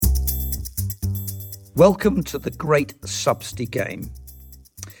Welcome to the great subsidy game.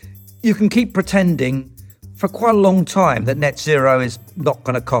 You can keep pretending for quite a long time that net zero is not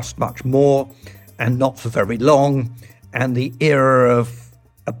going to cost much more and not for very long, and the era of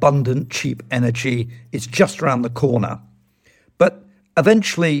abundant, cheap energy is just around the corner. But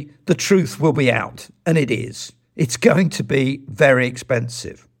eventually the truth will be out, and it is. It's going to be very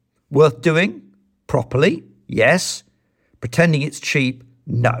expensive. Worth doing? Properly? Yes. Pretending it's cheap?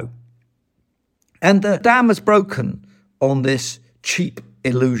 No. And the dam has broken on this cheap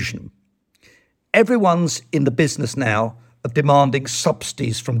illusion. Everyone's in the business now of demanding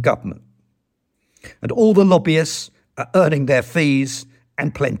subsidies from government. And all the lobbyists are earning their fees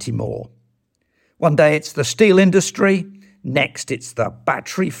and plenty more. One day it's the steel industry, next it's the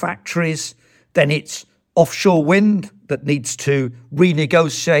battery factories, then it's offshore wind that needs to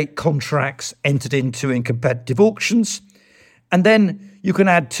renegotiate contracts entered into in competitive auctions. And then you can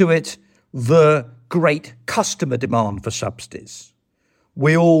add to it the great customer demand for subsidies.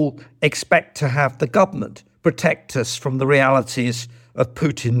 We all expect to have the government protect us from the realities of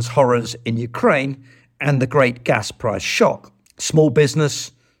Putin's horrors in Ukraine and the great gas price shock. Small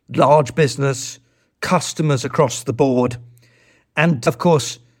business, large business, customers across the board, and of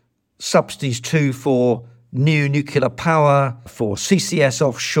course, subsidies too for new nuclear power, for CCS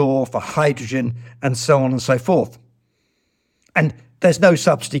offshore, for hydrogen, and so on and so forth. And there's no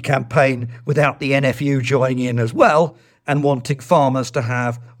subsidy campaign without the NFU joining in as well and wanting farmers to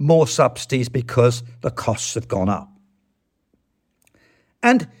have more subsidies because the costs have gone up.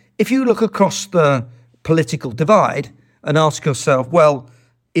 And if you look across the political divide and ask yourself, well,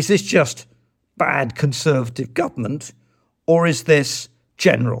 is this just bad Conservative government or is this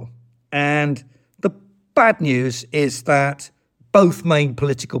general? And the bad news is that both main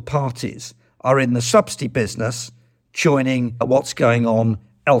political parties are in the subsidy business, joining what's going on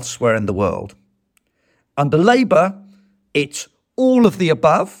elsewhere in the world. Under Labour, it's all of the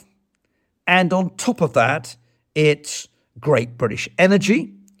above, and on top of that, it's Great British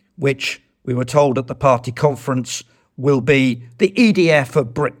Energy, which we were told at the party conference will be the EDF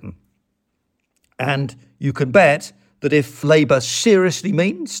of Britain. And you can bet that if Labour seriously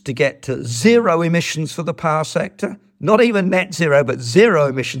means to get to zero emissions for the power sector, not even net zero, but zero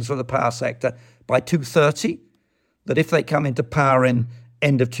emissions for the power sector by 2030, that if they come into power in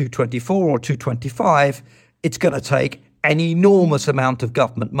end of 2024 or 2025, it's going to take an enormous amount of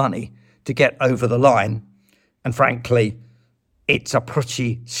government money to get over the line. And frankly, it's a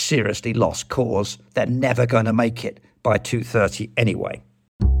pretty seriously lost cause. They're never going to make it by 2030 anyway.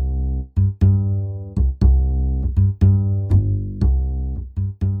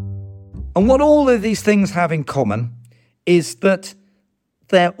 And what all of these things have in common is that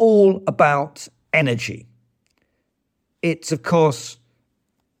they're all about energy. It's, of course,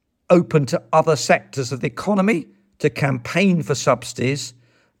 open to other sectors of the economy to campaign for subsidies.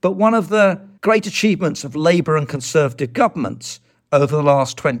 But one of the great achievements of Labour and Conservative governments over the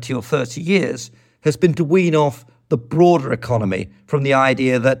last 20 or 30 years has been to wean off the broader economy from the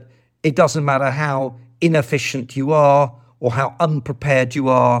idea that it doesn't matter how inefficient you are or how unprepared you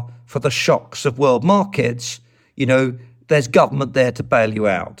are for the shocks of world markets, there's government there to bail you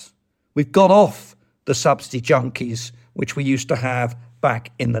out. We've got off the subsidy junkies which we used to have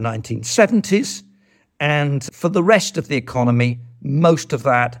back in the 1970s. And for the rest of the economy, most of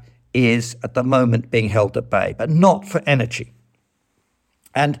that is at the moment being held at bay, but not for energy.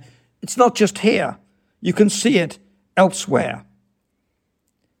 And it's not just here. You can see it elsewhere.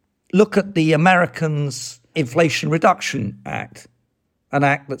 Look at the Americans' Inflation Reduction Act, an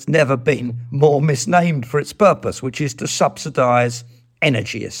act that's never been more misnamed for its purpose, which is to subsidize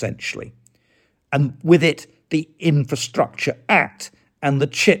energy, essentially. And with it, the Infrastructure Act and the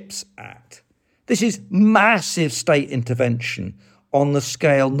CHIPS Act. This is massive state intervention on the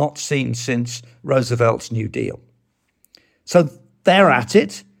scale not seen since Roosevelt's New Deal. So they're at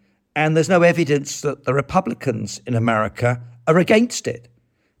it, and there's no evidence that the Republicans in America are against it.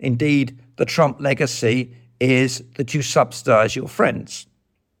 Indeed, the Trump legacy is that you subsidize your friends.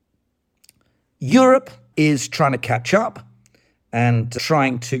 Europe is trying to catch up and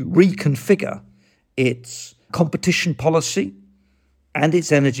trying to reconfigure its competition policy and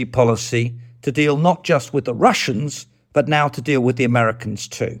its energy policy to deal not just with the Russians, but now to deal with the Americans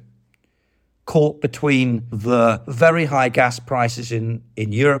too. Caught between the very high gas prices in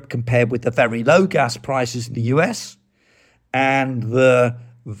Europe compared with the very low gas prices in the US, and the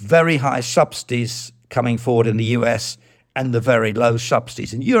very high subsidies coming forward in the US and the very low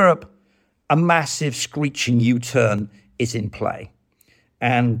subsidies in Europe, a massive screeching U-turn is in play.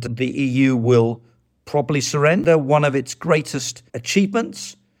 And the EU will probably surrender one of its greatest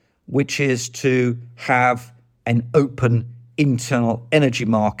achievements, which is to have an open internal energy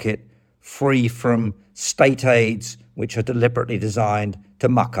market free from state aids which are deliberately designed to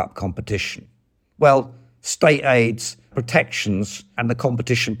muck up competition. Well, state aids, protections, and the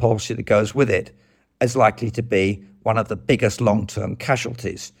competition policy that goes with it is likely to be one of the biggest long-term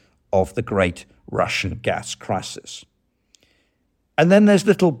casualties of the great Russian gas crisis. And then there's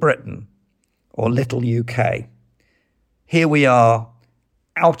little Britain, or little UK. Here we are,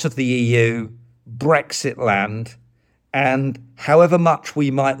 out of the EU, Brexit land, and however much we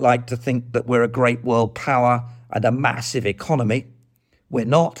might like to think that we're a great world power and a massive economy, we're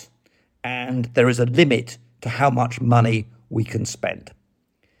not, and there is a limit to how much money we can spend,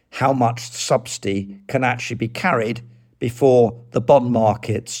 how much subsidy can actually be carried before the bond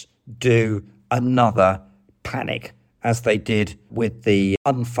markets do another panic, as they did with the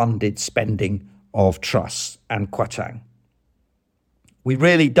unfunded spending of trusts and Kwatang. We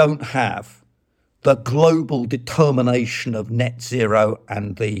really don't have the global determination of net zero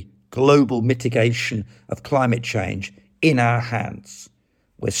and the global mitigation of climate change in our hands.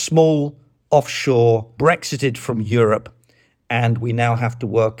 We're small, offshore, Brexited from Europe, and we now have to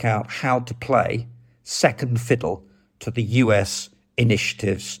work out how to play second fiddle to the US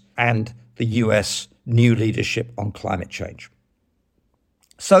initiatives and the US new leadership on climate change.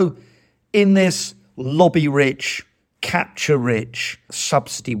 So in this lobby-rich, capture-rich,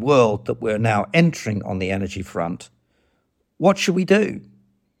 subsidy world that we're now entering on the energy front, what should we do?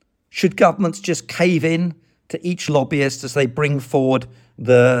 Should governments just cave in to each lobbyist as they bring forward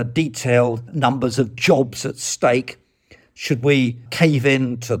the detailed numbers of jobs at stake? Should we cave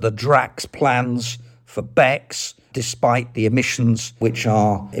in to the Drax plans for BECCS, despite the emissions which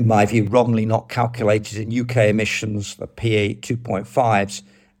are, in my view, wrongly not calculated in UK emissions, the PE 2.5s,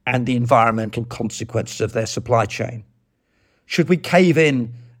 and the environmental consequences of their supply chain? Should we cave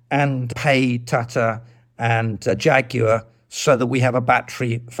in and pay Tata and Jaguar so that we have a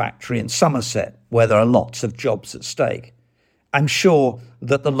battery factory in Somerset where there are lots of jobs at stake? I'm sure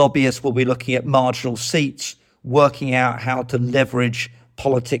that the lobbyists will be looking at marginal seats, working out how to leverage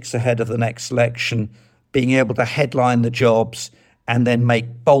politics ahead of the next election, being able to headline the jobs and then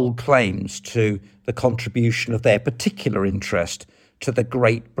make bold claims to the contribution of their particular interest to the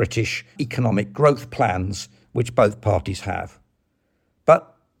great British economic growth plans which both parties have.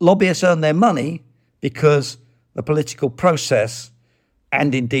 But lobbyists earn their money because the political process,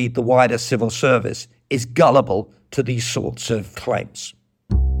 and indeed the wider civil service, is gullible to these sorts of claims.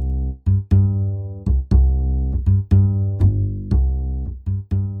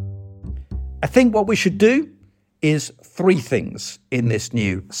 I think what we should do is three things in this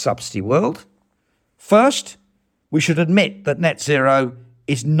new subsidy world. First, we should admit that net zero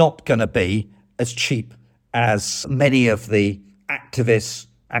is not going to be as cheap as many of the activists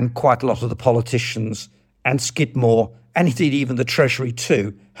and quite a lot of the politicians and Skidmore, and indeed even the Treasury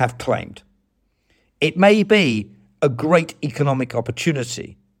too, have claimed. It may be a great economic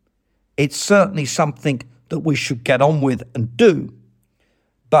opportunity. It's certainly something that we should get on with and do,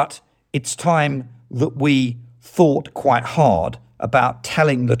 but it's time that we thought quite hard about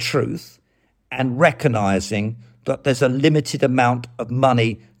telling the truth and recognising that there's a limited amount of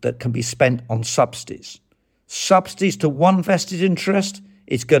money that can be spent on subsidies. Subsidies to one vested interest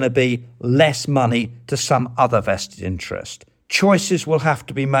is going to be less money to some other vested interest. Choices will have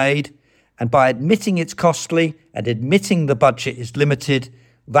to be made, and by admitting it's costly and admitting the budget is limited,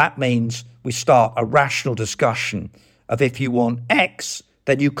 that means we start a rational discussion of if you want X,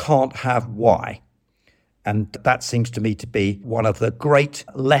 then you can't have Y. And that seems to me to be one of the great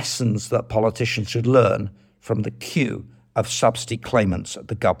lessons that politicians should learn from the queue of subsidy claimants at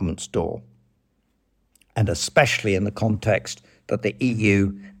the government's door. And especially in the context that the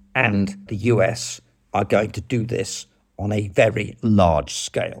EU and the US are going to do this on a very large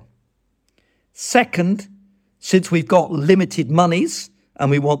scale. Second, since we've got limited monies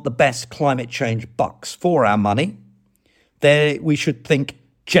and we want the best climate change bucks for our money, then we should think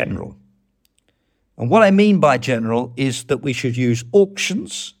general. And what I mean by general is that we should use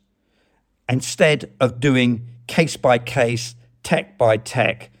auctions instead of doing case by case, tech by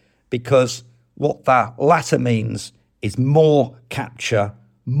tech, because what that latter means is more capture,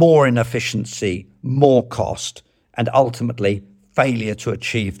 more inefficiency, more cost, and ultimately failure to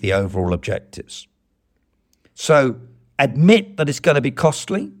achieve the overall objectives. So admit that it's going to be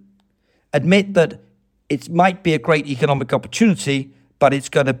costly, admit that it might be a great economic opportunity, but it's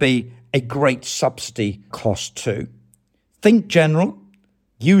going to be a great subsidy cost too. Think general,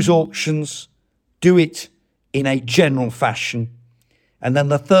 use auctions, do it in a general fashion. And then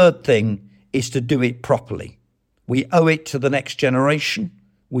the third thing is to do it properly. We owe it to the next generation.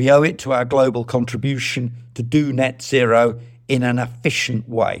 We owe it to our global contribution to do net zero in an efficient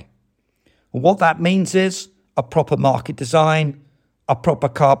way. And what that means is a proper market design, a proper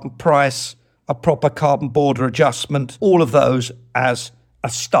carbon price, a proper carbon border adjustment, all of those as a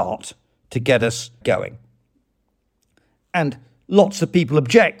start to get us going. And lots of people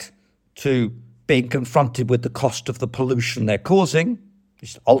object to being confronted with the cost of the pollution they're causing.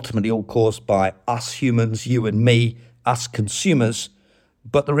 It's ultimately all caused by us humans, you and me, us consumers.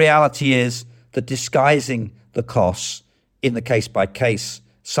 But the reality is that disguising the costs in the case-by-case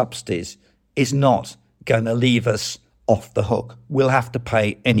subsidies is not going to leave us off the hook. We'll have to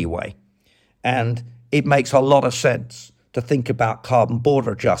pay anyway. And it makes a lot of sense to think about carbon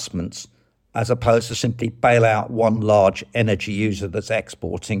border adjustments as opposed to simply bail out one large energy user that's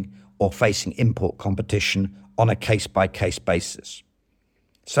exporting or facing import competition on a case-by-case basis.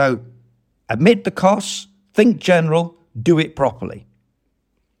 So admit the costs, think general, do it properly.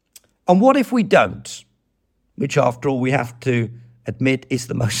 And what if we don't? Which, after all, we have to admit is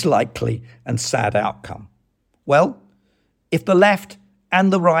the most likely and sad outcome. Well, if the left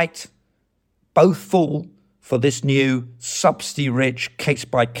and the right both fall for this new subsidy-rich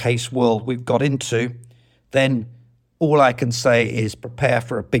case-by-case world we've got into, then all I can say is prepare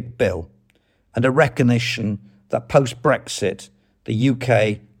for a big bill and a recognition that post-Brexit, the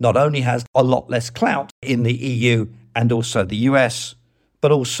UK not only has a lot less clout in the EU and also the US,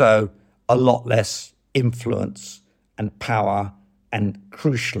 but also a lot less influence and power and,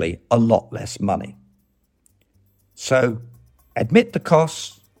 crucially, a lot less money. So admit the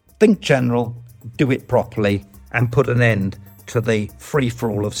costs, think general, do it properly, and put an end to the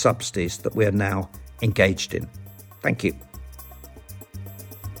free-for-all of subsidies that we're now engaged in. Thank you.